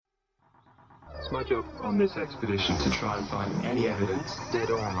It's my job on this expedition to try and find any evidence, dead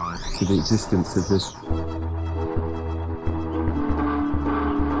or alive, to the existence of this.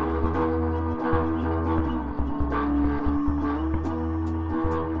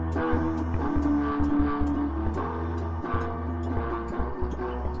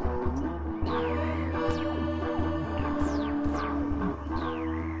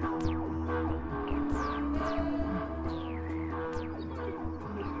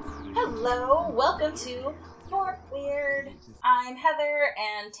 Hello, welcome to Fort Weird. I'm Heather,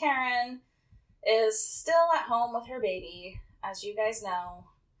 and Taryn is still at home with her baby, as you guys know.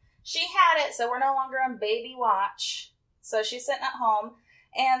 She had it, so we're no longer on baby watch, so she's sitting at home.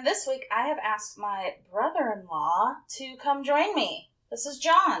 And this week, I have asked my brother-in-law to come join me. This is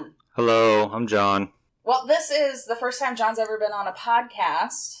John. Hello, I'm John. Well, this is the first time John's ever been on a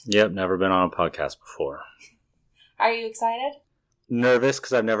podcast. Yep, never been on a podcast before. Are you excited? Nervous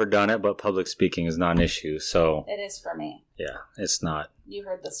because I've never done it, but public speaking is not an issue, so... It is for me. Yeah, it's not. You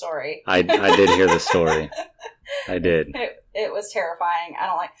heard the story. I did hear the story. I did. It was terrifying. I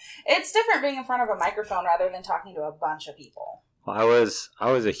don't like... It's different being in front of a microphone rather than talking to a bunch of people. Well, I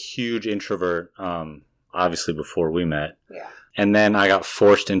was a huge introvert, obviously before we met. Yeah. And then I got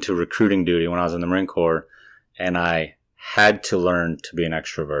forced into recruiting duty when I was in the Marine Corps, and I had to learn to be an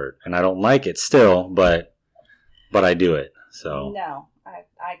extrovert. And I don't like it still, but I do it. So no,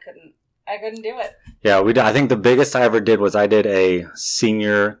 I couldn't do it. Yeah, I think the biggest I ever did was I did a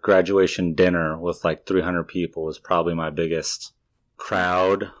senior graduation dinner with like 300 people. It was probably my biggest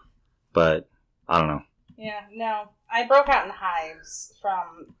crowd, but I don't know. Yeah, no, I broke out in hives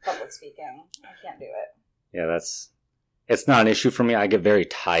from public speaking. I can't do it. Yeah, it's not an issue for me. I get very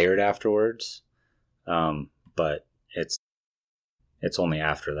tired afterwards, but it's only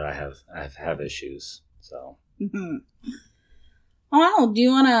after that I have issues. So. Mm-hmm. Well, do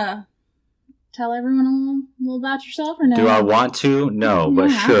you want to tell everyone a little about yourself or no? Do I want to? No, but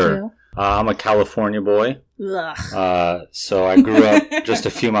sure. I'm a California boy. Ugh. So I grew up just a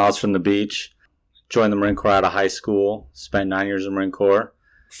few miles from the beach. Joined the Marine Corps out of high school. Spent 9 years in the Marine Corps.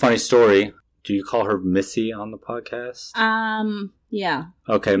 Funny story. Do you call her Missy on the podcast? Yeah.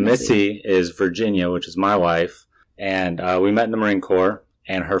 Okay, Missy is Virginia, which is my wife. And we met in the Marine Corps.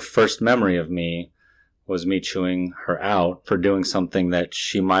 And her first memory of me was me chewing her out for doing something that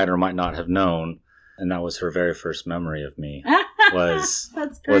she might or might not have known. And that was her very first memory of me. Was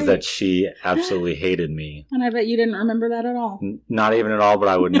that she absolutely hated me. And I bet you didn't remember that at all. Not even at all, but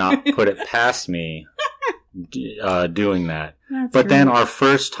I would not put it past me doing that. But then our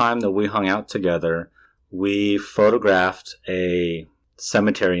first time that we hung out together, we photographed a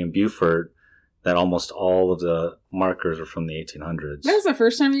cemetery in Beaufort that almost all of the markers were from the 1800s. That was the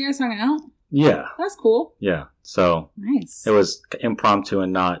first time you guys hung out? Yeah. That's cool. Yeah. So nice. It was impromptu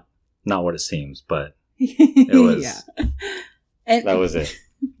and not what it seems, but it was. Yeah. And, that was it.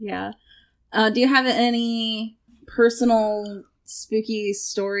 Yeah. Do you have any personal spooky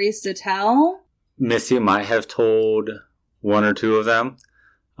stories to tell? Missy might have told one or two of them.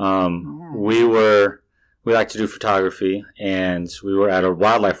 We like to do photography, and we were at a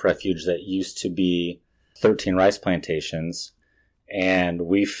wildlife refuge that used to be 13 rice plantations. And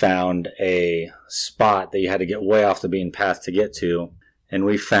we found a spot that you had to get way off the beaten path to get to. And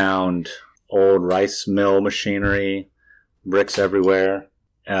we found old rice mill machinery, bricks everywhere.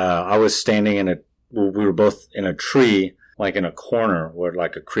 I was standing we were both in a tree, like in a corner where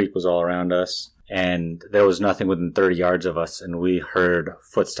like a creek was all around us. And there was nothing within 30 yards of us. And we heard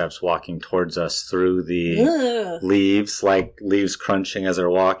footsteps walking towards us through the leaves, like leaves crunching as they're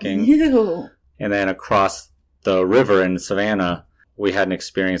walking. Ew. And then across the river in Savannah, we had an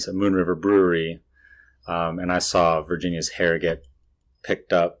experience at Moon River Brewery, and I saw Virginia's hair get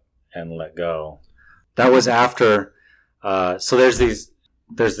picked up and let go. That was after, so there's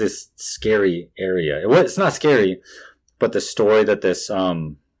this scary area. It's not scary, but the story that this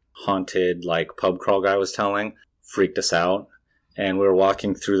haunted like pub crawl guy was telling freaked us out. And we were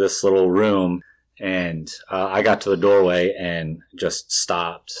walking through this little room, and I got to the doorway and just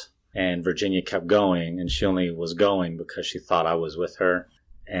stopped. And Virginia kept going, and she only was going because she thought I was with her,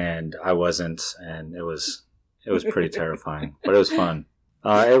 and I wasn't, and it was pretty terrifying, but it was fun.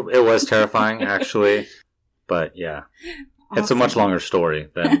 It was terrifying, actually, but yeah. Awesome. It's a much longer story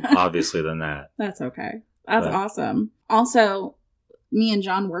than that. That's okay. That's awesome. Also, me and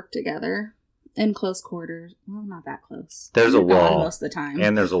John work together in close quarters. Well, not that close. There's a wall. Most of the time.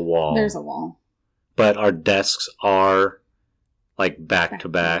 And there's a wall. There's a wall. But our desks are like back to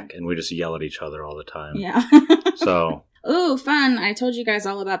back, and we just yell at each other all the time. Yeah. So. Ooh, fun. I told you guys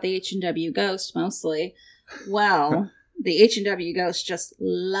all about the H&W ghost, mostly. Well, The H&W ghost just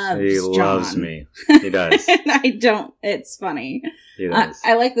loves He John. loves me. He does. And I don't. It's funny. He does.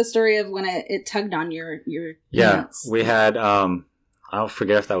 I like the story of when it tugged on your nuts. We had, I'll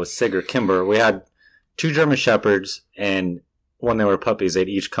forget if that was Sig or Kimber. We had 2 German Shepherds, and when they were puppies, they'd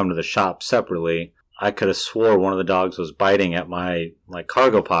each come to the shop separately. I could have swore one of the dogs was biting at my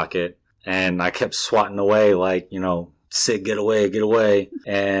cargo pocket, and I kept swatting away Sig, get away, get away.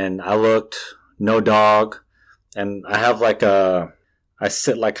 And I looked, no dog. And I have I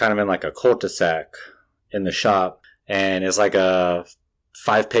sit kind of in a cul-de-sac in the shop, and it's a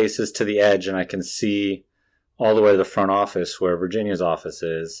 5 paces to the edge, and I can see all the way to the front office where Virginia's office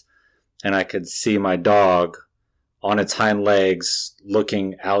is. And I could see my dog on its hind legs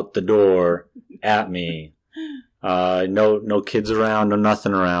looking out the door at me. No kids around, no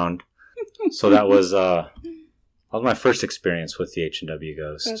nothing around. So that was my first experience with the H&W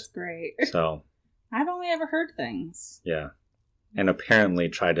ghost. That's great. So I've only ever heard things. Yeah. And apparently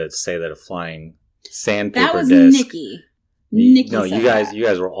tried to say that a flying sandpaper disc. That was Nikki. Nikki No, said you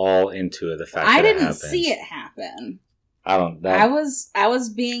guys were all into it. The fact that I it didn't happened. see it happen. I don't. I was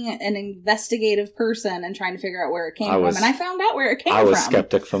being an investigative person and trying to figure out where it came from, and I found out where it came from. I was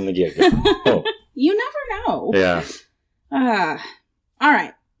skeptic from the get-go. Oh. You never know. Yeah. All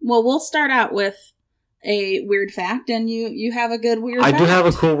right. Well, we'll start out with a weird fact, and you have a good weird fact? I do have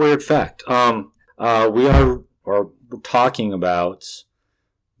a cool weird fact. We are talking about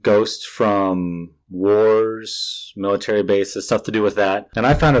ghosts from wars, military bases, stuff to do with that. And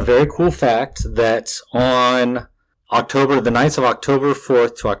I found a very cool fact that on the nights of October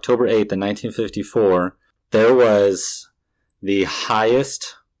 4th to October 8th in 1954, there was the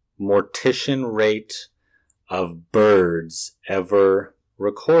highest mortician rate of birds ever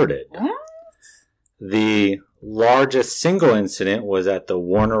recorded. What? The largest single incident was at the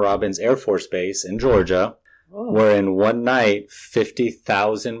Warner Robins Air Force Base in Georgia, where in one night,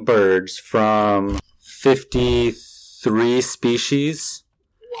 50,000 birds from 53 species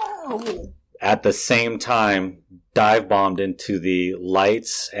at the same time dive bombed into the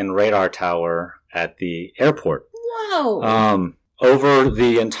lights and radar tower at the airport. Whoa! Over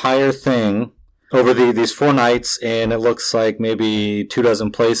the entire thing, over these 4 nights, and it looks like maybe 24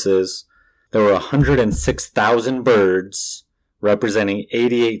 places, there were 106,000 birds representing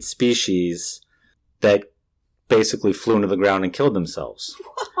 88 species that basically flew into the ground and killed themselves.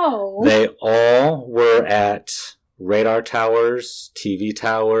 Whoa! They all were at radar towers, TV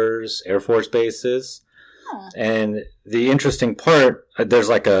towers, Air Force bases. Huh. And the interesting part, there's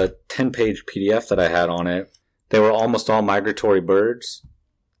a 10-page PDF that I had on it. They were almost all migratory birds.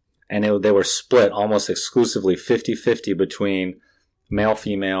 And they were split almost exclusively 50-50 between male,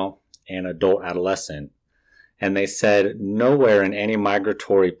 female, and adult adolescent. And they said nowhere in any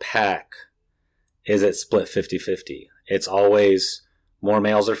migratory pack is it split 50-50. It's always more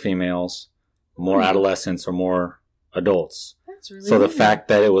males or females, more adolescents or more adults. That's really so the weird. fact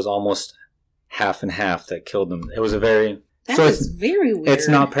that it was almost half and half that killed them, it was very weird. It's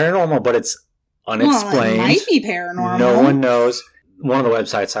not paranormal, but it's unexplained. Well, it might be paranormal. No one knows. One of the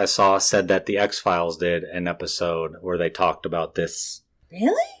websites I saw said that the X-Files did an episode where they talked about this.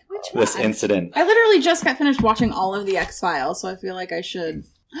 Really? Which one? This incident. I literally just got finished watching all of the X-Files, so I feel like I should...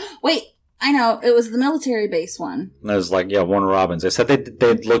 Wait, I know. It was the military base one. It was Warner Robins. They said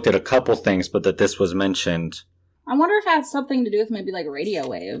they'd looked at a couple things, but that this was mentioned. I wonder if it has something to do with maybe radio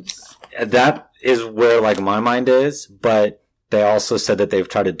waves. That is where my mind is, but they also said that they've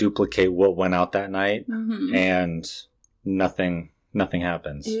tried to duplicate what went out that night, and nothing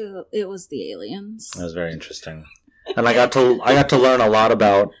happens. It was the aliens. It was very interesting. And I got to learn a lot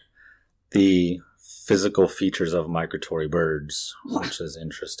about the physical features of migratory birds, which is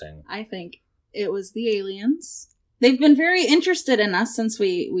interesting. I think it was the aliens. They've been very interested in us since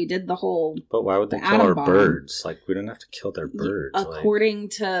we did the whole... But why would they kill our birds? We don't have to kill their birds. According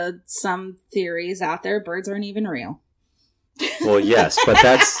to some theories out there, birds aren't even real. Well, yes, but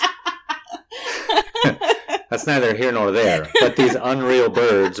that's... that's neither here nor there. But these unreal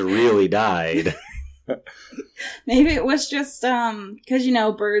birds really died. Maybe it was just, because,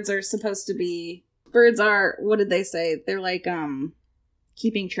 birds are supposed to be... Birds are, what did they say? They're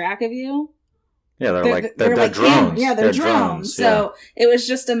keeping track of you. Yeah, they're drones. They're drones. So it was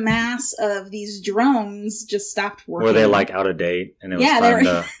just a mass of these drones just stopped working. Were they out of date? And it was time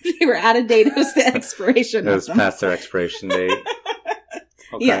to... they were out of date. It was the expiration. It was past their expiration date.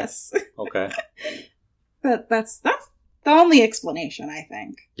 Okay. Yes. Okay. But that's the only explanation, I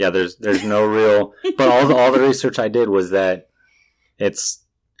think. Yeah, there's no real... But all the research I did was that it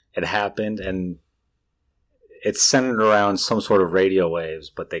happened and it's centered around some sort of radio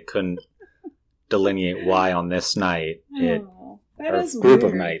waves, but they couldn't delineate why on this night that or is group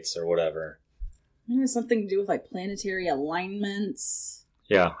weird. of nights or whatever. It has something to do with like planetary alignments.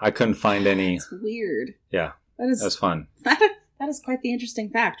 Yeah, I couldn't find any. It's weird. Yeah, That was fun. That is quite the interesting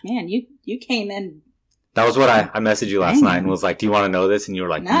fact, man. You came in. That was what I messaged you last night and was like, "Do you want to know this?" And you were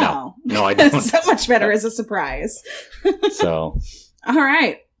like, "No, I don't." So much better as a surprise. So, all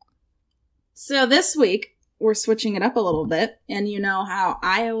right. So this week we're switching it up a little bit, and you know how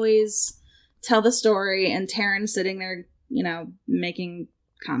I always tell the story, and Taryn's sitting there, making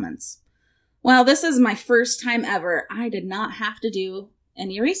comments. Well, this is my first time ever. I did not have to do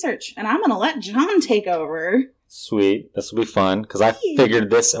any research, and I'm going to let John take over. Sweet. This will be fun, because I figured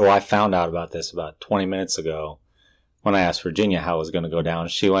this, I found out about this about 20 minutes ago when I asked Virginia how it was going to go down.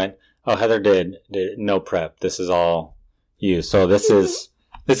 She went, "Oh, Heather did no prep. This is all you." So this is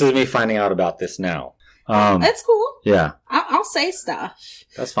me finding out about this now. That's cool. Yeah. I'll say stuff.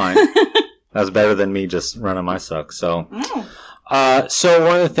 That's fine. That's better than me just running my suck. So, Oh. so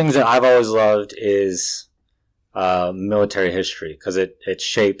one of the things that I've always loved is military history, because it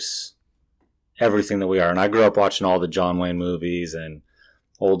shapes everything that we are. And I grew up watching all the John Wayne movies and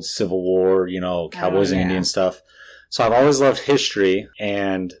old Civil War, Cowboys and Indian stuff. So I've always loved history.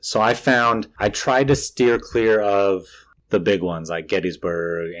 And so I tried to steer clear of the big ones like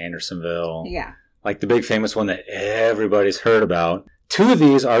Gettysburg, Andersonville. Yeah. Like the big famous one that everybody's heard about. Two of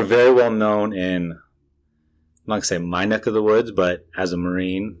these are very well known in, I'm not going to say my neck of the woods, but as a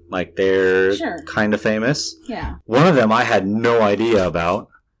Marine, like they're kind of famous. Yeah. One of them I had no idea about,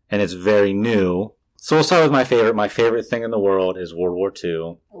 and it's very new. So we'll start with my favorite. My favorite thing in the world is World War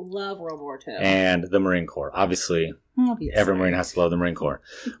II. I love World War II. And the Marine Corps. Obviously. Every Marine has to love the Marine Corps.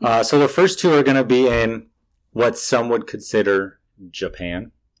 So the first two are going to be in what some would consider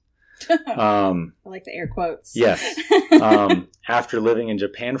Japan. I like the air quotes. Yes. After living in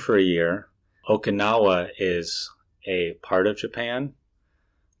Japan for a year, Okinawa is a part of Japan,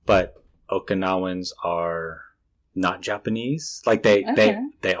 but Okinawans are not Japanese. Like they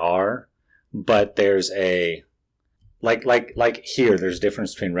are, but there's a like here there's a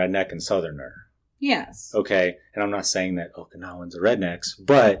difference between redneck and southerner. Yes. Okay, and I'm not saying that Okinawans are rednecks,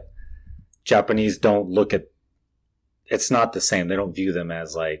 but Japanese don't look at, it's not the same. They don't view them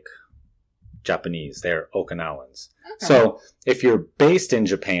as like Japanese. They're Okinawans. Okay. So if you're based in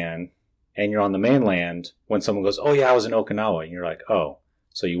Japan and you're on the mainland, when someone goes, "Oh yeah, I was in Okinawa," and you're like, "Oh,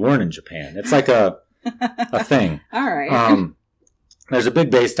 so you weren't in Japan." It's like a thing. All right. There's a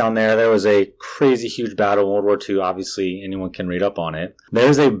big base down there. There was a crazy huge battle in World War II. Obviously, anyone can read up on it.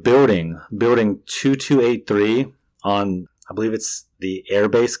 There's a building 2283 on, I believe it's the Air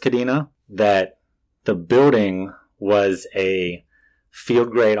Base Kadena, that the building was a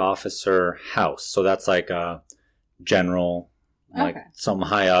field grade officer house. So that's like a general, like something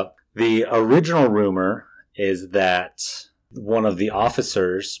high up. The original rumor is that one of the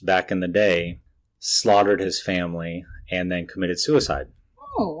officers back in the day slaughtered his family and then committed suicide.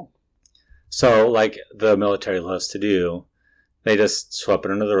 Oh. So, like the military loves to do, they just swept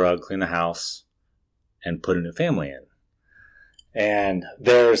it under the rug, clean the house, and put a new family in. And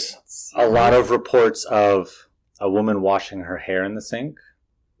there's a lot of reports of a woman washing her hair in the sink,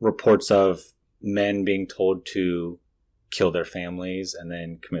 reports of men being told to kill their families and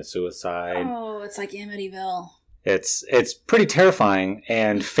then commit suicide. Oh, it's like Amityville. It's pretty terrifying,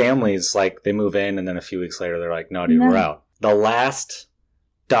 and families, like, they move in and then a few weeks later they're like, "No, dude, we're out." The last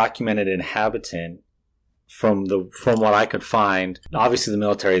documented inhabitant from what I could find, obviously the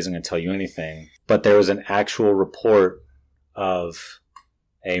military isn't going to tell you anything, but there was an actual report of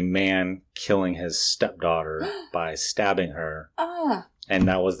a man killing his stepdaughter by stabbing her. And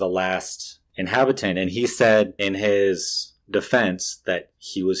that was the last inhabitant. And he said in his defense that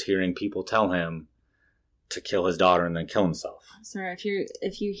he was hearing people tell him to kill his daughter and then kill himself. Sorry,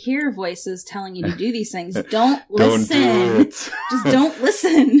 if you hear voices telling you to do these things, don't listen. Don't do it. Just don't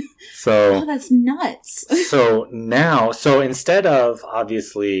listen. So that's nuts. So instead of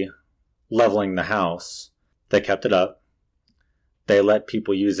obviously leveling the house, they kept it up. They let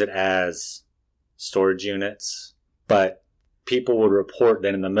people use it as storage units, but people would report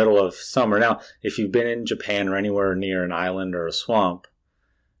that in the middle of summer. Now, if you've been in Japan or anywhere near an island or a swamp,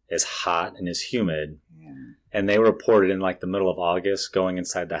 it's hot and it's humid. And they reported in like the middle of August going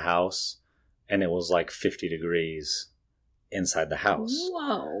inside the house, and it was like 50 degrees inside the house.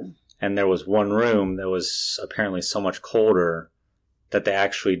 Whoa. And there was one room that was apparently so much colder that they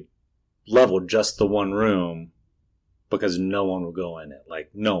actually leveled just the one room because no one would go in it.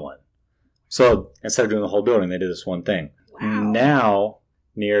 Like, no one. So instead of doing the whole building, they did this one thing. Wow. Now,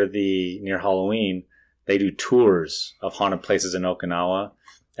 near Halloween, they do tours of haunted places in Okinawa.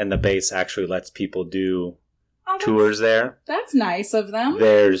 and the base actually lets people do Oh, tours there. That's nice of them.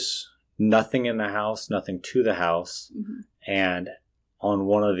 There's nothing in the house, nothing to the house. Mm-hmm. And on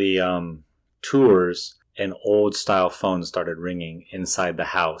one of the tours, an old style phone started ringing inside the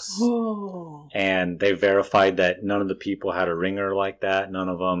house. Oh. And they verified that none of the people had a ringer like that. None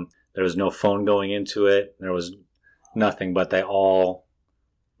of them. There was no phone going into it. There was nothing, but they all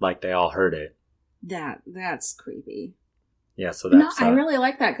heard it. That's creepy. Yeah, so that's... I really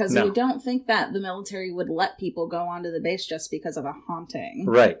like that because no. you don't think that the military would let people go onto the base just because of a haunting.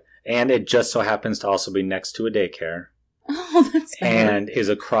 Right. And it just so happens to also be next to a daycare. Oh, that's bad. And is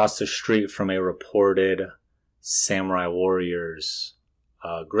across the street from a reported samurai warrior's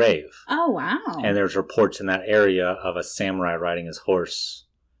grave. Oh, wow. And there's reports in that area of a samurai riding his horse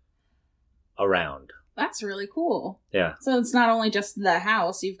around. That's really cool. Yeah. So it's not only just the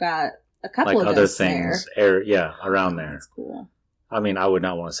house, you've got a couple like of other ghosts things there. around there. That's cool. I mean, I would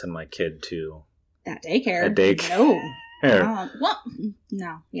not want to send my kid to That daycare. a daycare. No. Here. Well,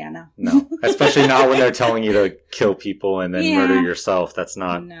 no. Yeah, no. No. Especially not when they're telling you to kill people and then murder yourself. That's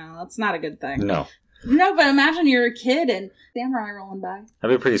not... No, that's not a good thing. No. No, but imagine you're a kid and samurai rolling by.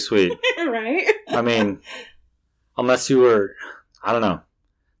 That'd be pretty sweet. Right? I mean, unless you were... I don't know.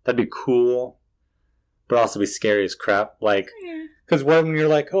 That'd be cool, but also be scary as crap. Like, because when you're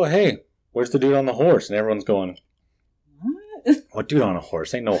like, oh, hey, where's the dude on the horse? And everyone's going, what dude on a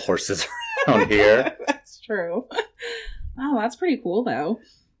horse? Ain't no horses around here. That's true. Oh, that's pretty cool, though.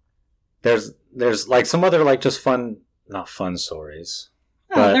 There's like some other like just fun, not fun stories.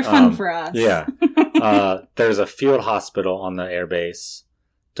 Oh, but, they're fun for us. Yeah. There's a field hospital on the air base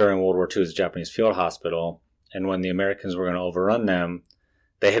during World War II. It was a Japanese field hospital. And when the Americans were going to overrun them,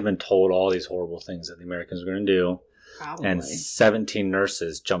 they had been told all these horrible things that the Americans were going to do. Probably. And 17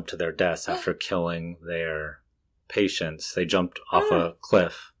 nurses jumped to their deaths after killing their patients. They jumped off a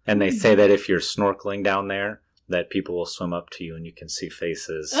cliff. And they say that if you're snorkeling down there, that people will swim up to you and you can see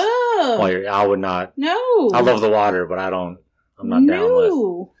faces. Oh. I would not. No. I love the water, but I'm not down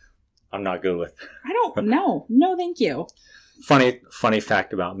with. I'm not good with. I don't know. No, thank you. Funny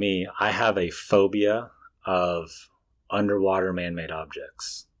fact about me, I have a phobia of underwater man-made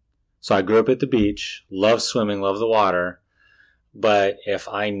objects. So I grew up at the beach, love swimming, love the water, but if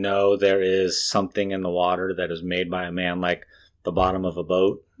I know there is something in the water that is made by a man, like the bottom of a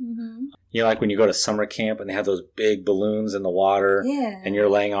boat, you know, like when you go to summer camp and they have those big balloons in the water, and you're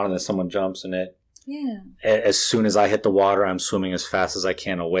laying on it and then someone jumps in it. Yeah. As soon as I hit the water, I'm swimming as fast as I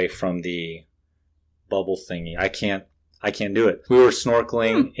can away from the bubble thingy. I can't do it. We were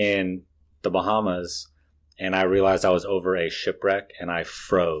snorkeling in the Bahamas, and I realized I was over a shipwreck, and I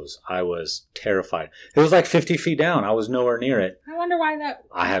froze. I was terrified. It was like 50 feet down. I was nowhere near it. I wonder why that...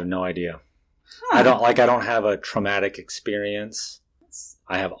 I have no idea. Huh. I don't have a traumatic experience.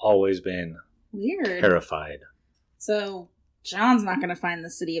 I have always been weird. Terrified. So, John's not going to find the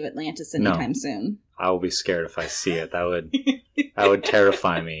city of Atlantis anytime soon. I will be scared if I see it. That would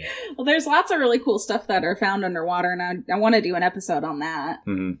terrify me. Well, there's lots of really cool stuff that are found underwater, and I want to do an episode on that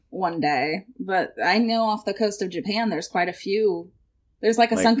one day. But I know off the coast of Japan, there's quite a few. There's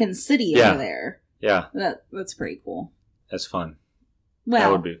like a sunken city over there. Yeah. That's pretty cool. That's fun. Well,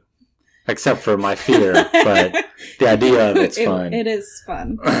 that would be. Except for my fear, but the idea of it's fun. It is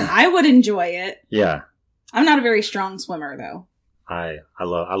fun. I would enjoy it. Yeah. I'm not a very strong swimmer, though. I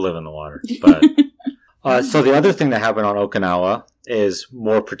live in the water. But so the other thing that happened on Okinawa is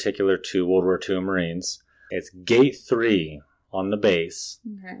more particular to World War II Marines. It's Gate 3 on the base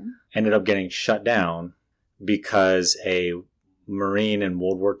ended up getting shut down because a Marine in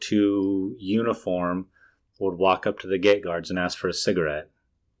World War II uniform would walk up to the gate guards and ask for a cigarette.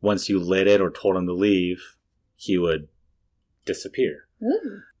 Once you lit it or told him to leave, he would disappear.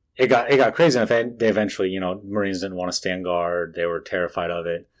 Ooh. It got crazy enough. They eventually, Marines didn't want to stand guard. They were terrified of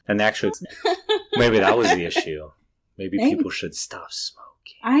it. And actually, maybe that was the issue. Maybe people should stop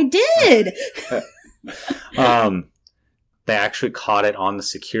smoking. I did! They actually caught it on the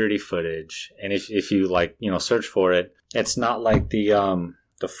security footage. And if you search for it, it's not like the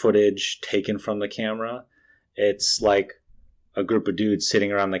footage taken from the camera. It's like a group of dudes sitting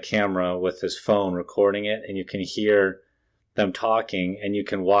around the camera with his phone recording it, and you can hear them talking, and you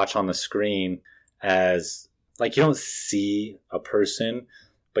can watch on the screen as, like, you don't see a person,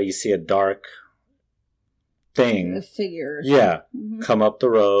 but you see a dark thing. A figure. Yeah. Come up the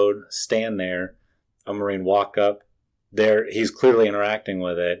road, stand there, a Marine walk up, there, he's clearly interacting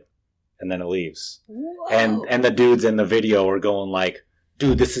with it, and then it leaves. Whoa. And the dudes in the video are going like,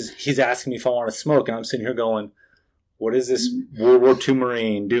 dude, he's asking me if I want to smoke, and I'm sitting here going, what is this World War II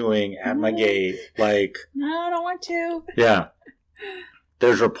Marine doing at my gate? Like, no, I don't want to. Yeah.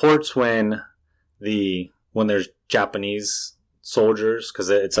 there's reports when there's Japanese soldiers, because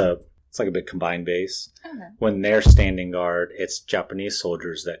it's like a big combined base. Okay. When they're standing guard, it's Japanese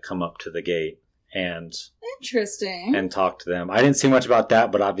soldiers that come up to the gate and Interesting. and talk to them. I didn't see much about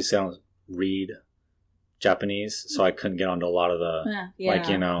that, but obviously I don't read Japanese, so I couldn't get onto a lot of the like,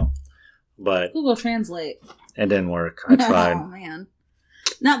 you know. But Google Translate. it didn't work. I tried. Oh man.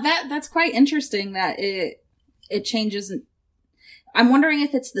 Now that's quite interesting that it changes. I'm wondering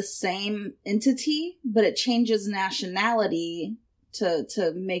if it's the same entity, but it changes nationality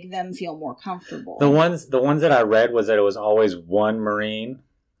to make them feel more comfortable. The ones that I read was that it was always one Marine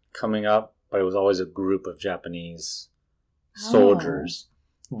coming up, but it was always a group of Japanese soldiers.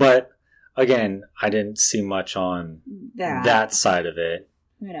 But again, I didn't see much on that side of it.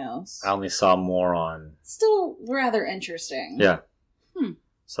 Who knows? I only saw more on. Still rather interesting. Yeah.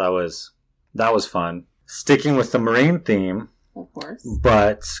 So that was fun. Sticking with the Marine theme, of course,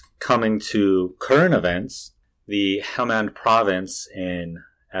 but coming to current events, the Helmand province in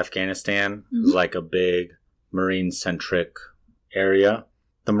Afghanistan is like a big Marine-centric area.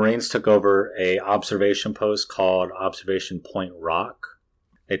 The Marines took over a observation post called Observation Point Rock.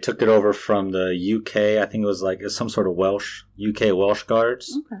 They took it over from the UK. I think it was like some sort of UK Welsh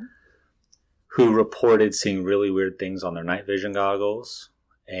guards, who reported seeing really weird things on their night vision goggles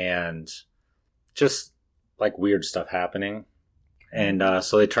and just like weird stuff happening. And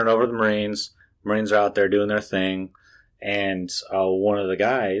so they turned over to the Marines. Marines are out there doing their thing. And one of the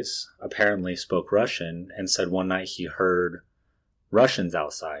guys apparently spoke Russian and said one night he heard Russians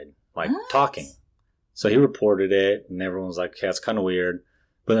outside, like talking. So he reported it, and everyone was like, okay, that's kind of weird.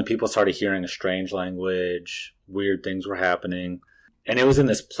 But then people started hearing a strange language, weird things were happening. And it was in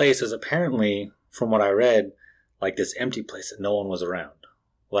this place, as apparently, from what I read, like this empty place that no one was around.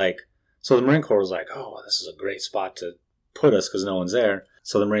 Like, so the Marine Corps was like, oh, this is a great spot to put us because no one's there.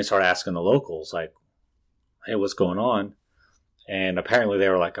 So the Marines started asking the locals, like, hey, what's going on? And apparently they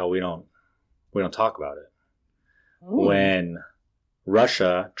were like, oh, we don't talk about it. Ooh. When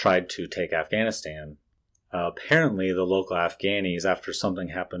Russia tried to take Afghanistan, apparently the local Afghanis, after something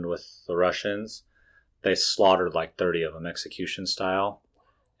happened with the Russians, they slaughtered like 30 of them execution style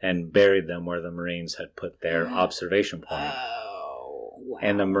and buried them where the Marines had put their observation point. Oh, wow.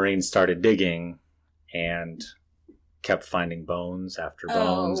 And the Marines started digging and kept finding bones after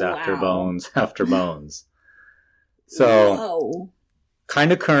bones after bones after bones. So,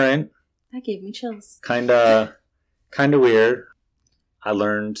 kind of current. That gave me chills. Kind of weird. I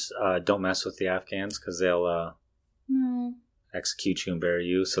learned don't mess with the Afghans because they'll execute you and bury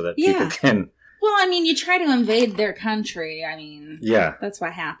you so that people can... Well, I mean, you try to invade their country. I mean, that's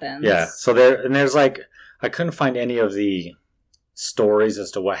what happens. Yeah. So there's like, I couldn't find any of the stories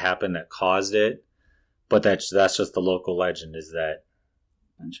as to what happened that caused it, but that's just the local legend is that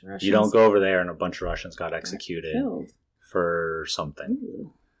you don't go over there and a bunch of Russians got executed for something.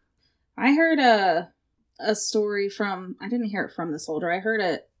 Ooh. I heard a story from, I didn't hear it from the soldier. I heard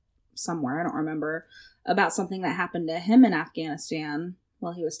it somewhere, I don't remember, about something that happened to him in Afghanistan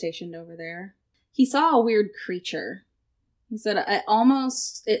while he was stationed over there. He saw a weird creature. He said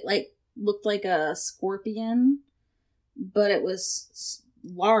it like looked like a scorpion, but it was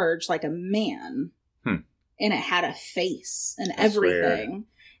large like a man. And it had a face and That's everything. Weird.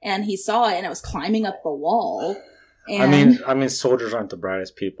 And he saw it and it was climbing up the wall. And I mean, soldiers aren't the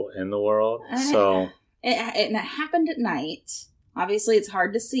brightest people in the world, so... It happened at night. Obviously, it's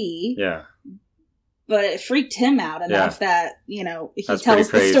hard to see. Yeah. But it freaked him out enough that, he That's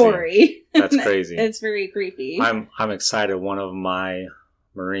tells the story. That's crazy. It's very creepy. I'm excited. One of my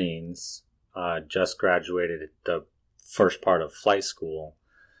Marines just graduated the first part of flight school.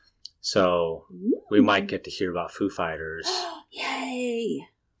 So we might get to hear about Foo Fighters. Yay!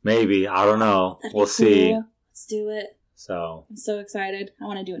 Maybe. I don't know. We'll see. Let's do it. So I'm so excited. I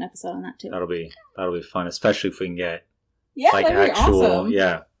want to do an episode on that too. That'll be fun, especially if we can get like that'd actual be awesome.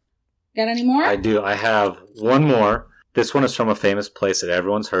 Yeah. Got any more? I do. I have one more. This one is from a famous place that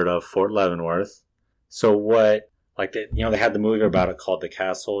everyone's heard of, Fort Leavenworth. So what, like they had the movie about it called The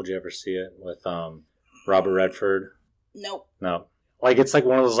Castle. Did you ever see it with Robert Redford? Nope. No. Like it's like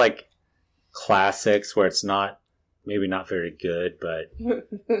one of those like classics where it's maybe not very good, but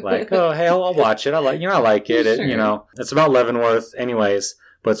like, oh, hey, I'll watch it. I like it. Sure. It's about Leavenworth anyways,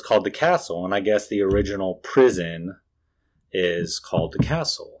 but it's called The Castle. And I guess the original prison is called The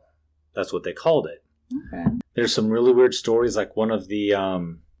Castle. That's what they called it. Okay. There's some really weird stories, like one of the,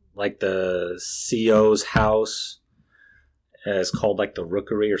 like the CO's house is called like the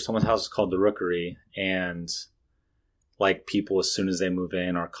Rookery, or someone's house is called the Rookery. And like people, as soon as they move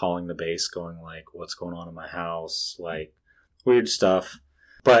in, are calling the base going like, what's going on in my house? Like weird stuff.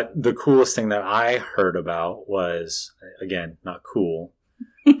 But the coolest thing that I heard about was, again, not cool,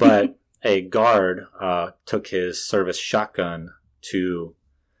 but a guard took his service shotgun to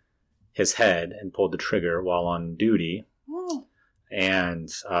his head and pulled the trigger while on duty. Oh. And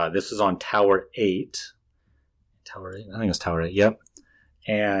this was on Tower 8. Tower 8? I think it was Tower 8, yep.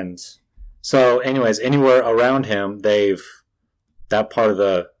 And so, anyways, anywhere around him, that part of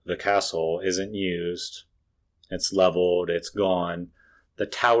the castle isn't used. It's leveled, it's gone. The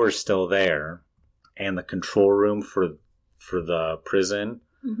tower's still there. And the control room for the prison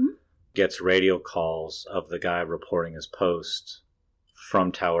gets radio calls of the guy reporting his post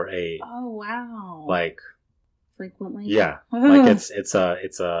from Tower 8. Oh, wow. Like, frequently? Yeah. Like it's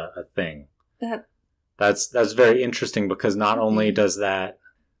a thing. That's very interesting because not only does that,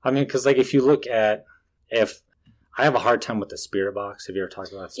 I mean, because like if you look at, if I have a hard time with the spirit box. Have you ever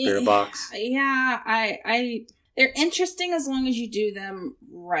talked about spirit box? Yeah, I they're interesting as long as you do them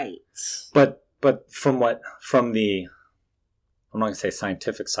right. But from the, I'm not going to say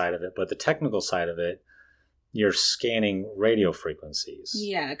scientific side of it, but the technical side of it, you're scanning radio frequencies.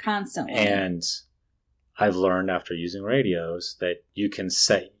 Yeah, constantly. And I've learned after using radios that you can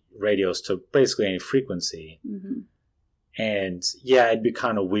set radios to basically any frequency. Mm-hmm. And yeah, it'd be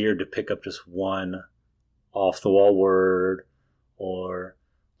kind of weird to pick up just one off the wall word, or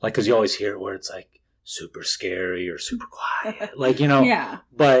like, because you always hear it where it's like super scary or super quiet, like, you know. Yeah.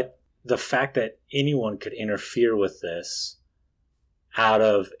 But the fact that anyone could interfere with this out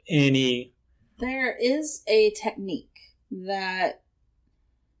of any, there is a technique that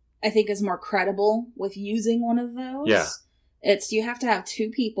I think is more credible with using one of those. Yeah. It's, you have to have two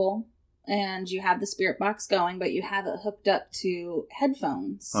people and you have the spirit box going, but you have it hooked up to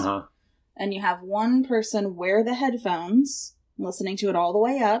headphones. Uh-huh. And you have one person wear the headphones, listening to it all the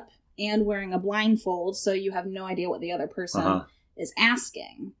way up, and wearing a blindfold, so you have no idea what the other person is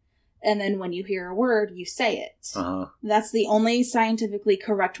asking. And then when you hear a word, you say it. Uh-huh. That's the only scientifically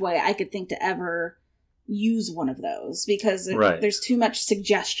correct way I could think to ever use one of those, because there's too much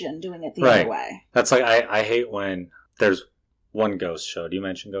suggestion doing it the other way. That's like, I hate when there's one ghost show. Do you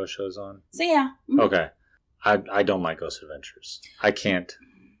mention ghost shows on? So yeah. Mm-hmm. Okay. I don't like Ghost Adventures. I can't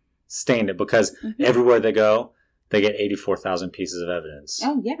stand it because everywhere they go, they get 84,000 pieces of evidence.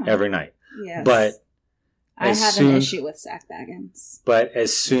 Oh, yeah. Every night. Yes. But I have an issue with Zach Baggins. But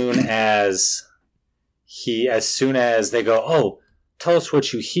as soon as they go, oh, tell us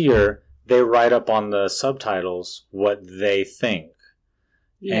what you hear, they write up on the subtitles what they think.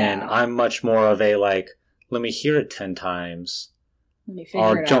 Yeah. And I'm much more of a, like, let me hear it 10 times.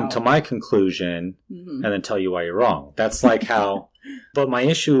 I'll jump to my conclusion and then tell you why you're wrong. That's like how, but my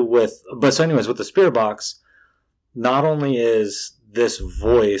issue with the spirit box, not only is this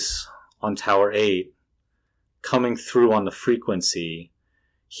voice on Tower 8 coming through on the frequency,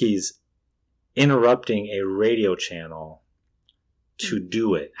 he's interrupting a radio channel to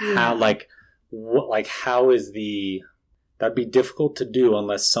do it. Yeah. How is that'd be difficult to do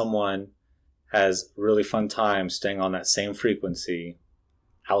unless someone has really fun time staying on that same frequency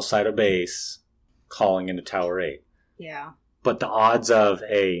outside of base, calling into Tower 8. Yeah. But the odds of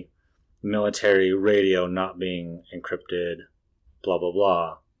a military radio not being encrypted, blah, blah,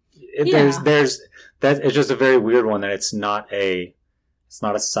 blah. There's that. It's just a very weird one that it's not a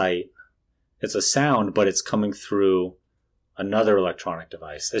sight. It's a sound, but it's coming through another electronic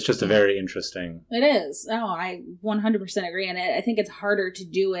device. It's just a very interesting. It is. Oh, I 100% agree. And I think it's harder to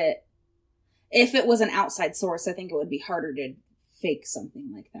do it. If it was an outside source, I think it would be harder to fake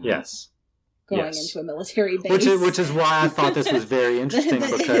something like that. Yes. Going into a military base. Which is why I thought this was very interesting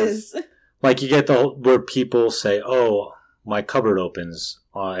because, like, you get where people say, "Oh, my cupboard opens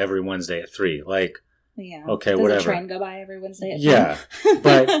every Wednesday at 3." Like, yeah, okay, does whatever. Does a train go by every Wednesday at 3? Yeah,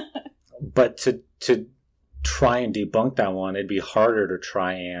 but to try and debunk that one, it'd be harder to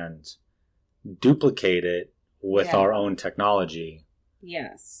try and duplicate it with our own technology.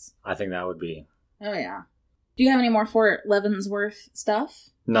 Yes. I think that would be. Oh, yeah. Do you have any more Fort Leavenworth stuff?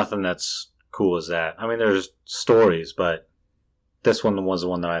 Nothing that's cool as that. I mean, there's stories, but this one was the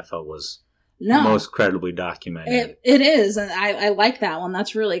one that I felt was most credibly documented. It is, and I like that one.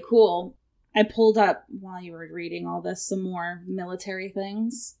 That's really cool. I pulled up, while you were reading all this, some more military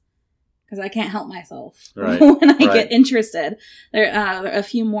things, because I can't help myself when I get interested. There are a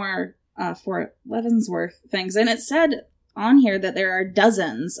few more Fort Leavenworth things, and it said on here that there are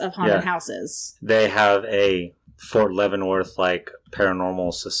dozens of haunted houses. They have a Fort Leavenworth like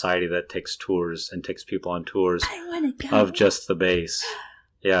paranormal society that takes tours and takes people on tours of just the base.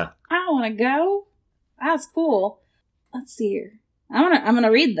 Yeah. I want to go. That's cool. Let's see here. I'm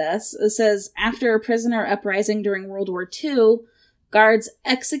gonna read this. It says, after a prisoner uprising during World War II, Guards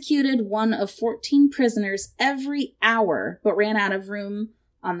executed one of 14 prisoners every hour, but ran out of room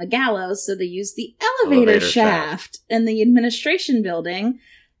on the gallows, so they used the elevator shaft in the administration building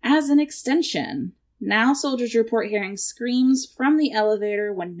as an extension. Now soldiers report hearing screams from the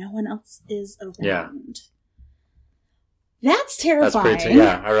elevator when no one else is around. Yeah. That's terrifying. That's pretty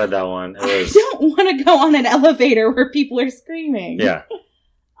yeah, I read that one. I don't want to go on an elevator where people are screaming. Yeah.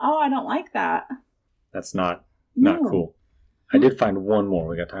 Oh, I don't like that. That's not cool. I did find one more.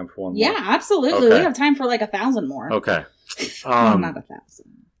 We got time for one more? Yeah, absolutely. Okay. We have time for like 1,000 more. Okay. No, not 1,000.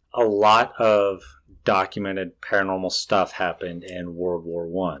 A lot of documented paranormal stuff happened in World War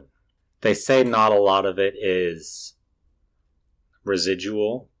One. They say not a lot of it is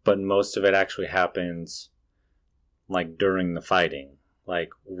residual, but most of it actually happens like during the fighting.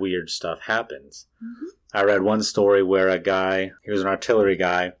 Like weird stuff happens. Mm-hmm. I read one story where a guy, he was an artillery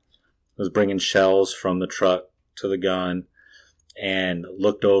guy, was bringing shells from the truck to the gun and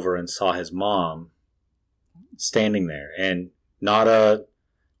looked over and saw his mom standing there. And not a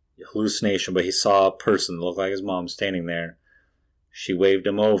hallucination, but he saw a person that looked like his mom standing there. She waved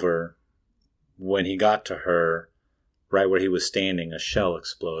him over. When he got to her, right where he was standing, a shell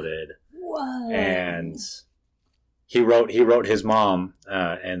exploded. Whoa. And he wrote his mom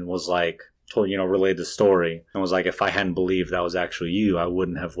and was like, relayed the story and was like, if I hadn't believed that was actually you, I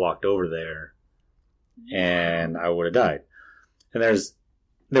wouldn't have walked over there and I would have died. And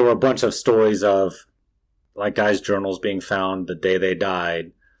there were a bunch of stories of like guys' journals being found the day they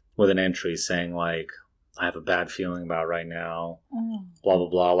died with an entry saying like, I have a bad feeling about right now, blah, blah,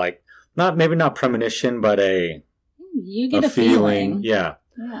 blah. Like, maybe not premonition, but you get a feeling. Yeah.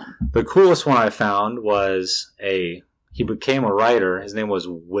 The coolest one I found was he became a writer. His name was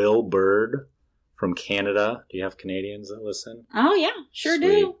Will Bird from Canada. Do you have Canadians that listen? Oh, yeah. Sure Sweet.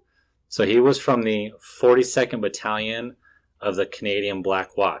 do. So he was from the 42nd Battalion of the Canadian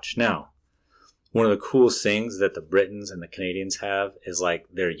Black Watch. Now, one of the coolest things that the Britons and the Canadians have is like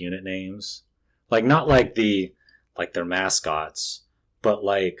their unit names. Like not like their mascots, but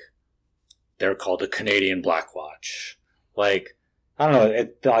like they're called the Canadian Black Watch. Like, I don't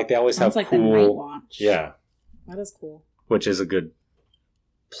know, like they always Sounds have like cool... the Night Watch. Yeah. That is cool. Which is a good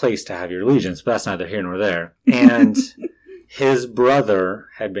place to have your allegiance, but that's neither here nor there. And his brother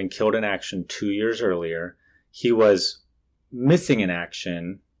had been killed in action 2 years earlier. He was missing in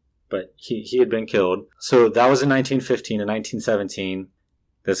action, but he had been killed. So that was in 1915. In 1917,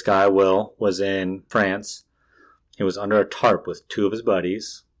 this guy, Will, was in France. He was under a tarp with two of his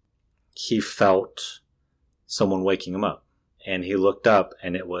buddies. He felt someone waking him up. And he looked up,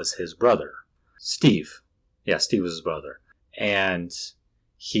 and it was his brother, Steve. Yeah, Steve was his brother. And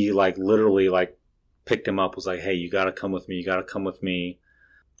he, like, literally, like, picked him up, was like, hey, you gotta come with me, you gotta come with me.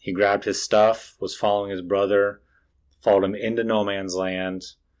 He grabbed his stuff, was following his brother, followed him into no man's land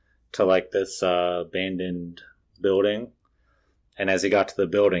to, like, this abandoned building. And as he got to the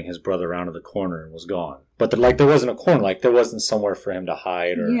building, his brother rounded the corner and was gone. But, there wasn't a corner. Like, there wasn't somewhere for him to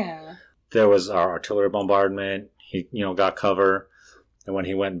hide. Or yeah. There was our artillery bombardment. He, got cover. And when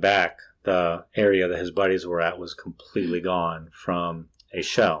he went back, the area that his buddies were at was completely gone from a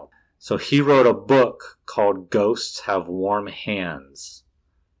shell. So he wrote a book called Ghosts Have Warm Hands.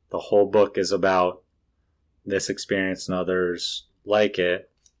 The whole book is about this experience and others like it.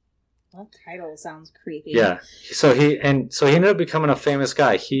 That title sounds creepy. Yeah. So he ended up becoming a famous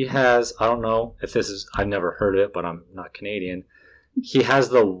guy. He has, I don't know if this is, I've never heard of it, but I'm not Canadian. He has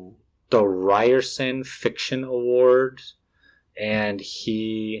the Ryerson Fiction Award, and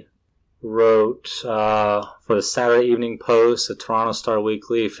he wrote for the Saturday Evening Post, the Toronto Star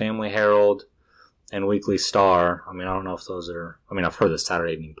Weekly, Family Herald, and Weekly Star. I mean, I don't know if those are... I mean, I've heard the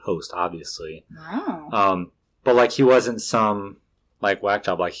Saturday Evening Post, obviously. Wow. But, like, he wasn't some, like, whack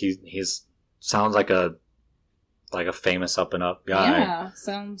job. Like, he's sounds like a famous up-and-up guy. Yeah,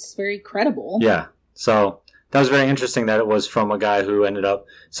 sounds very credible. Yeah. So... that was very interesting that it was from a guy who ended up...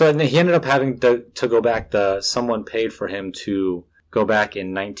 So he ended up having to go back. Someone paid for him to go back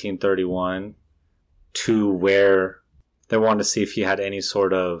in 1931 to where they wanted to see if he had any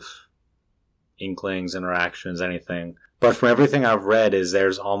sort of inklings, interactions, anything. But from everything I've read is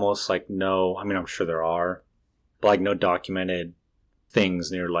there's almost like no... I mean, I'm sure there are, but like no documented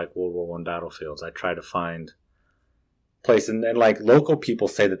things near like World War I battlefields. I try to find places. And like local people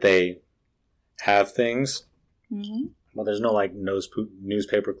say that they have things... Mm-hmm. Well, there's no like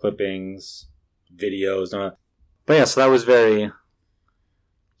newspaper clippings, videos, no. But yeah, so that was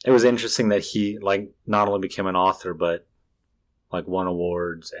it was interesting that he like not only became an author, but like won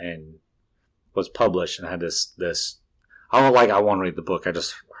awards and was published and had this. I want to read the book. I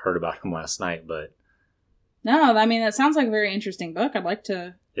just heard about him last night, but No, I mean, that sounds like a very interesting book. I'd like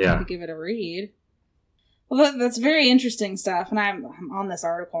to maybe give it a read. Well, that's very interesting stuff, and I'm on this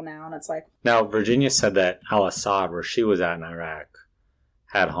article now, and it's like... Now, Virginia said that Al-Assad, where she was at in Iraq,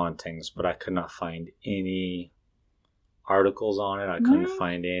 had hauntings, but I could not find any articles on it. I couldn't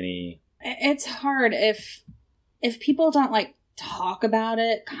find any... It's hard if people don't, like, talk about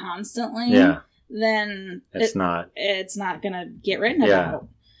it constantly, then... It's not gonna get written about.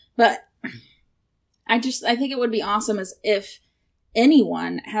 But I think it would be awesome as if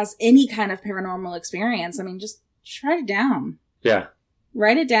anyone has any kind of paranormal experience. I mean, just write it down. Yeah.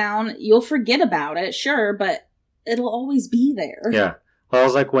 Write it down. You'll forget about it, sure, but it'll always be there. Yeah. Well, it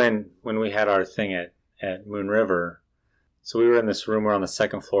was like when we had our thing at Moon River. So we were in this room. We're on the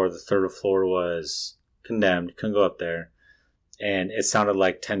second floor. The third floor was condemned. Couldn't go up there. And it sounded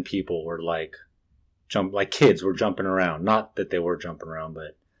like 10 people were like kids were jumping around. Not that they were jumping around,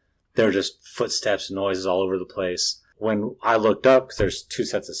 but there were just footsteps and noises all over the place. When I looked up, because there's 2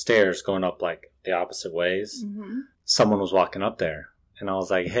 sets of stairs going up like the opposite ways, someone was walking up there. And I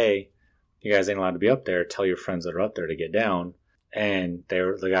was like, hey, you guys ain't allowed to be up there. Tell your friends that are up there to get down. And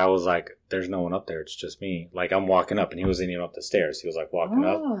the guy was like, there's no one up there. It's just me. Like, I'm walking up, and he wasn't even up the stairs. He was like walking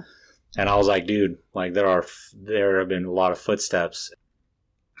up. And I was like, dude, like there have been a lot of footsteps.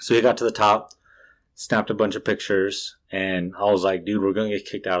 So he got to the top, snapped a bunch of pictures. And I was like, dude, we're going to get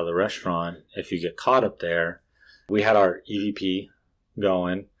kicked out of the restaurant if you get caught up there. We had our EVP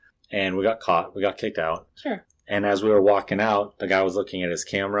going, and we got caught. We got kicked out. Sure. And as we were walking out, the guy was looking at his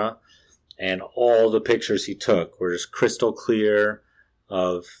camera, and all the pictures he took were just crystal clear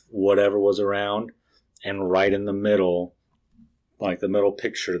of whatever was around. And right in the middle, like the middle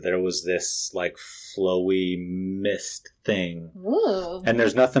picture, there was this like flowy mist thing. Ooh. And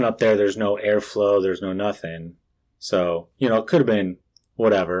there's nothing up there. There's no airflow. There's no nothing. So, it could have been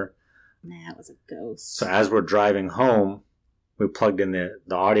whatever. Nah, it was a ghost. So as we're driving home, we plugged in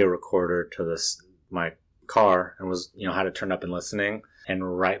the audio recorder to my car and was, had it turned up and listening.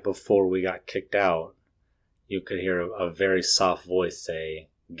 And right before we got kicked out, you could hear a very soft voice say,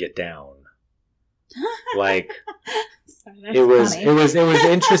 "Get down." Like, it was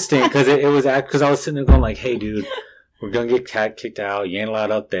interesting because because I was sitting there going like, "Hey, dude, we're gonna get kicked out. You ain't allowed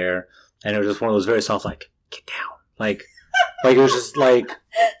up there." And it was just one of those very soft, like, "Get down," like it was just like.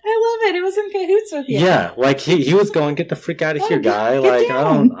 I love it. It was in cahoots with you. Yeah, like he was going, "Get the freak out of here, guy! Like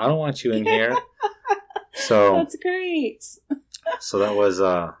down. I don't want you in here." So that's great. So that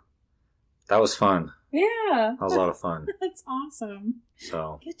was fun. Yeah, that was a lot of fun. That's awesome.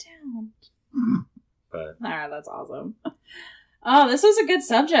 So get down. But all right, that's awesome. Oh, this was a good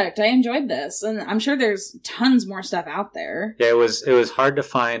subject. I enjoyed this, and I'm sure there's tons more stuff out there. Yeah, it was hard to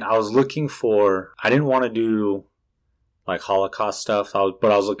find. I was looking for. I didn't want to do like Holocaust stuff,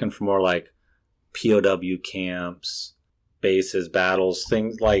 but I was looking for more like POW camps, bases, battles,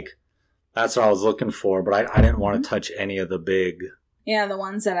 things like. That's what I was looking for, but I didn't want to touch any of the big. Yeah, the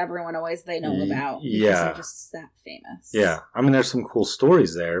ones that everyone always they know about. Because they're just that famous. Yeah, I mean, there's some cool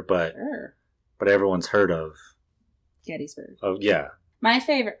stories there, but sure. But everyone's heard of Gettysburg. Oh yeah. My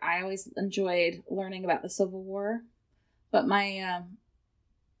favorite. I always enjoyed learning about the Civil War, but my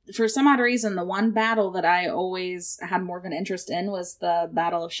for some odd reason, the one battle that I always had more of an interest in was the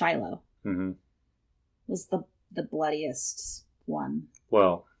Battle of Shiloh. Mm-hmm. Was the bloodiest one.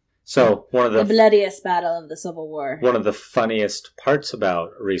 Well. So one of the bloodiest battle of the Civil War. One of the funniest parts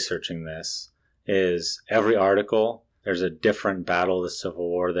about researching this is every article, there's a different battle of the Civil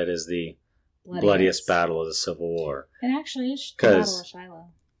War that is the bloodiest battle of the Civil War. It actually is the Battle of Shiloh.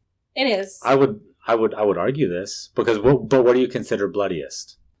 It is. I would argue this because but what do you consider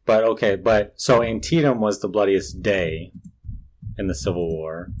bloodiest? But so Antietam was the bloodiest day in the Civil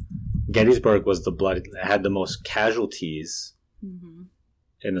War. Gettysburg was had the most casualties. Mm-hmm.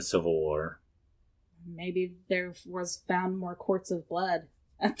 In the Civil War. Maybe there was found more quarts of blood.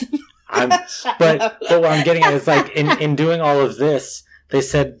 But what I'm getting at is like in doing all of this, they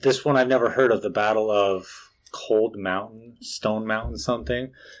said this one I've never heard of, the Battle of Cold Mountain, Stone Mountain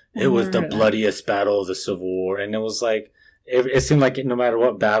something. It was the bloodiest battle of the Civil War. And it was like, it seemed like no matter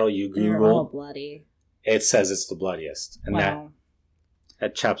what battle you Google, they're all bloody. It says it's the bloodiest. And wow.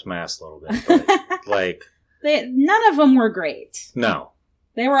 that chaps my ass a little bit. But like, none of them were great. No.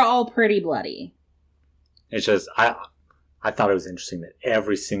 They were all pretty bloody. It's just, I thought it was interesting that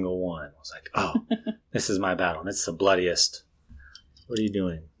every single one was like, oh, this is my battle, and it's the bloodiest. What are you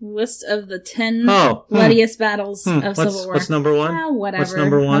doing? List of the 10 bloodiest battles of Civil War. What's number one? Whatever. What's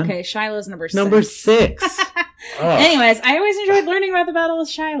number one? Okay, Shiloh's number 6. Number 6. Anyways, I always enjoyed learning about the Battle of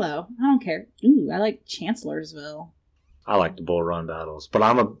Shiloh. I don't care. Ooh, I like Chancellorsville. I like the Bull Run battles, but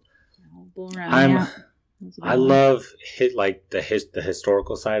I'm a... Bull Run, I love the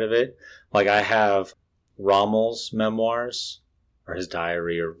historical side of it. Like I have Rommel's memoirs, or his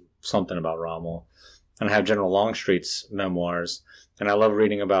diary, or something about Rommel, and I have General Longstreet's memoirs, and I love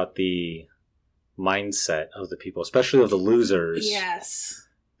reading about the mindset of the people, especially of the losers. Yes.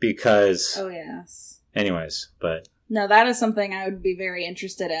 Because. Oh yes. Anyways, but. No, that is something I would be very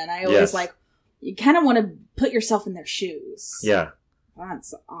interested in. I always you kind of want to put yourself in their shoes. Yeah.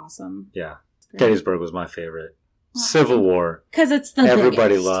 That's awesome. Yeah. Gettysburg was my favorite. Civil War. Because it's the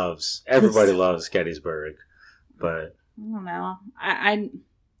everybody biggest. loves. Everybody loves Gettysburg. But. I don't know. I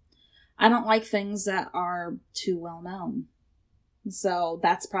don't like things that are too well known. So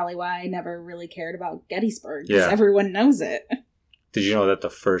that's probably why I never really cared about Gettysburg. Because everyone knows it. Did you know that the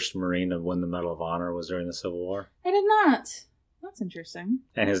first Marine to win the Medal of Honor was during the Civil War? I did not. That's interesting.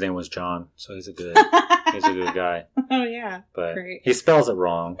 And his name was John, so he's a good guy. Oh yeah, but great. He spells it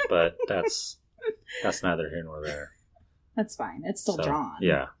wrong, but that's neither here nor there. That's fine. It's still John.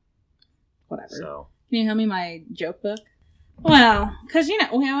 Yeah. Whatever. So, can you hand me my joke book? Well, because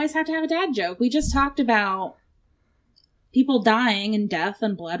we always have to have a dad joke. We just talked about people dying and death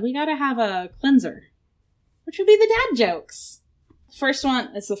and blood. We got to have a cleanser, which would be the dad jokes. First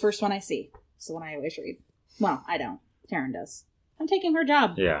one. It's the first one I see. It's the one I always read. Well, I don't. Taryn does. I'm taking her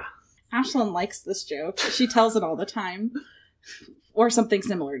job. Yeah. Ashlyn likes this joke. She tells it all the time. Or something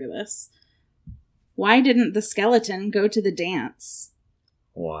similar to this. Why didn't the skeleton go to the dance?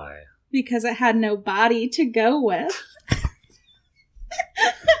 Why? Because it had no body to go with.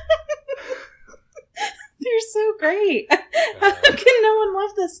 They're so great. How can no one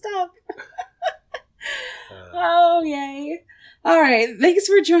love this stuff? Oh, yay. All right. Thanks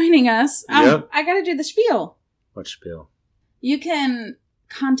for joining us. Yep. I got to do the spiel. What spiel? You can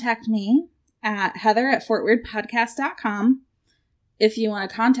contact me at heather@fortweirdpodcast.com. If you want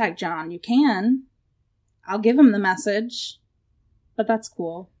to contact John, you can. I'll give him the message. But that's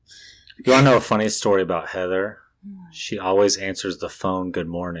cool. You want to know a funny story about Heather? She always answers the phone good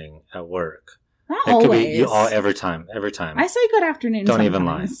morning at work. Not always. Could be every time. I say good afternoon Don't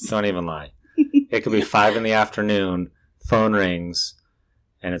sometimes. even lie. It could be 5 p.m, phone rings,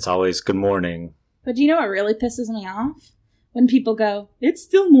 and it's always good morning. But do you know what really pisses me off? When people go, it's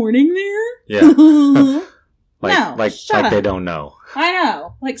still morning there? Yeah. Like they don't know. I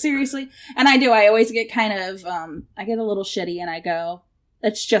know. Like, seriously. And I do. I always get kind of, I get a little shitty and I go,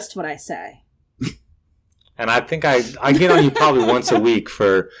 that's just what I say. And I think I get on you probably once a week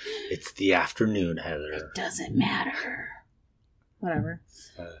for, it's the afternoon, Heather. It doesn't matter. Whatever.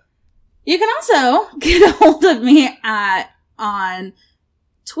 You can also get a hold of me on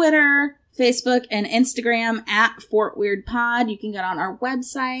Twitter, Facebook, and Instagram at Fort Weird Pod. You can get on our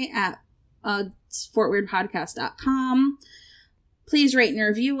website at fortweirdpodcast.com. Please rate and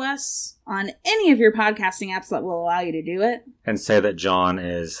review us on any of your podcasting apps that will allow you to do it. And say that John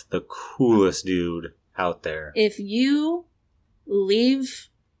is the coolest dude out there. If you leave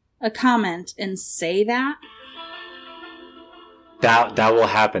a comment and say that will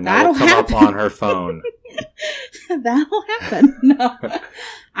happen. That will come up on her phone. That'll happen. No.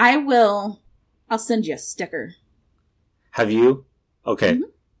 I'll send you a sticker. Have you? Okay. Mm-hmm.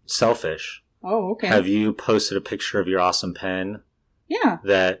 Selfish. Oh, okay. Have you posted a picture of your awesome pen? Yeah.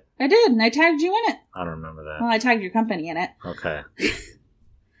 That I did, and I tagged you in it. I don't remember that. Well, I tagged your company in it. Okay.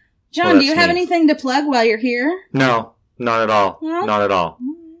 John, do you have anything to plug while you're here? No, not at all. No? Not at all.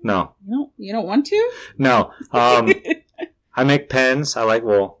 No. You don't want to? No. I make pens. I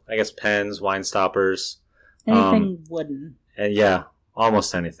guess pens, wine stoppers. Anything wooden. And yeah,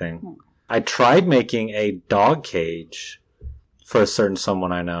 almost anything. I tried making a dog cage for a certain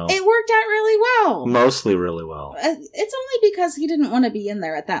someone I know. It worked out really well. Mostly really well. It's only because he didn't want to be in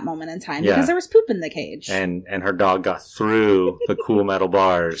there at that moment in time because there was poop in the cage. And her dog got through the cool metal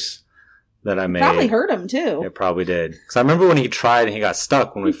bars that I made. Probably hurt him too. It probably did. Because I remember when he tried and he got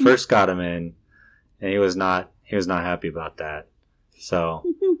stuck when we first got him in, and he was not happy about that. So,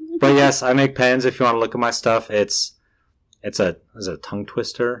 but yes, I make pens. If you want to look at my stuff, it's a tongue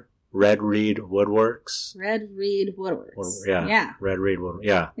twister. Red Reed Woodworks. Red Reed Woodworks. Yeah. Red Reed Woodworks.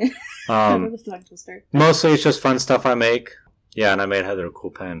 Yeah. Tongue twister. Mostly it's just fun stuff I make. Yeah, and I made Heather a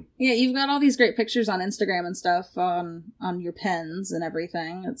cool pen. Yeah, you've got all these great pictures on Instagram and stuff on your pens and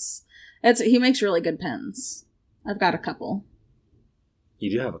everything. He makes really good pens. I've got a couple. You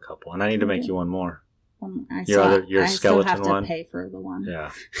do have a couple, and I need to make you one more. Your skeleton still have to one. Pay for the one.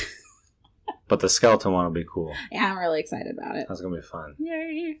 Yeah. But the skeleton one will be cool. Yeah, I'm really excited about it. That's going to be fun.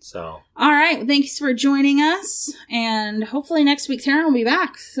 Yay. So. All right. Thanks for joining us. And hopefully next week Taryn will be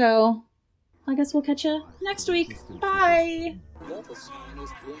back. So I guess we'll catch you next week. Bye! You're the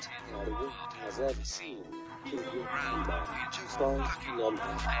finest whatever the world has ever seen. Keep your grandma fucking on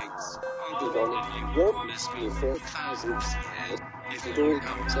my legs. You won't miss me for 1,000 years. If it all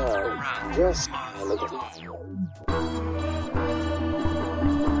comes out, just smile at me.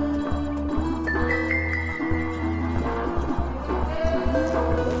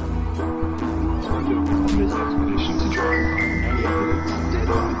 This expedition to try and find any evidence dead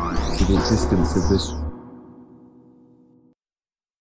on. The existence of this